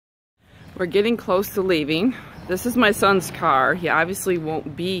We're getting close to leaving. This is my son's car. He obviously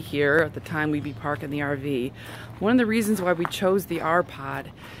won't be here at the time we be parking the RV. One of the reasons why we chose the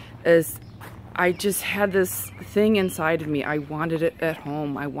R-Pod is I just had this thing inside of me. I wanted it at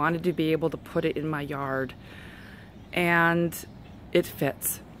home. I wanted to be able to put it in my yard. And it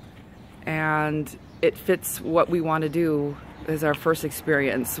fits. And it fits what we want to do as our first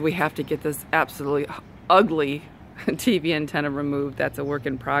experience. We have to get this absolutely ugly TV antenna removed. That's a work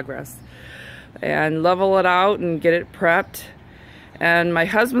in progress. And level it out and get it prepped. And my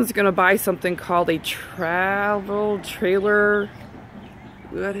husband's gonna buy something called a travel trailer.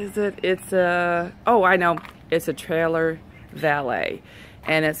 What is it? It's a, oh, I know. It's a trailer valet.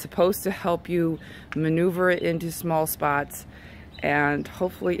 And it's supposed to help you maneuver it into small spots. And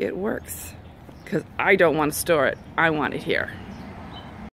hopefully it works. Because I don't want to store it. I want it here.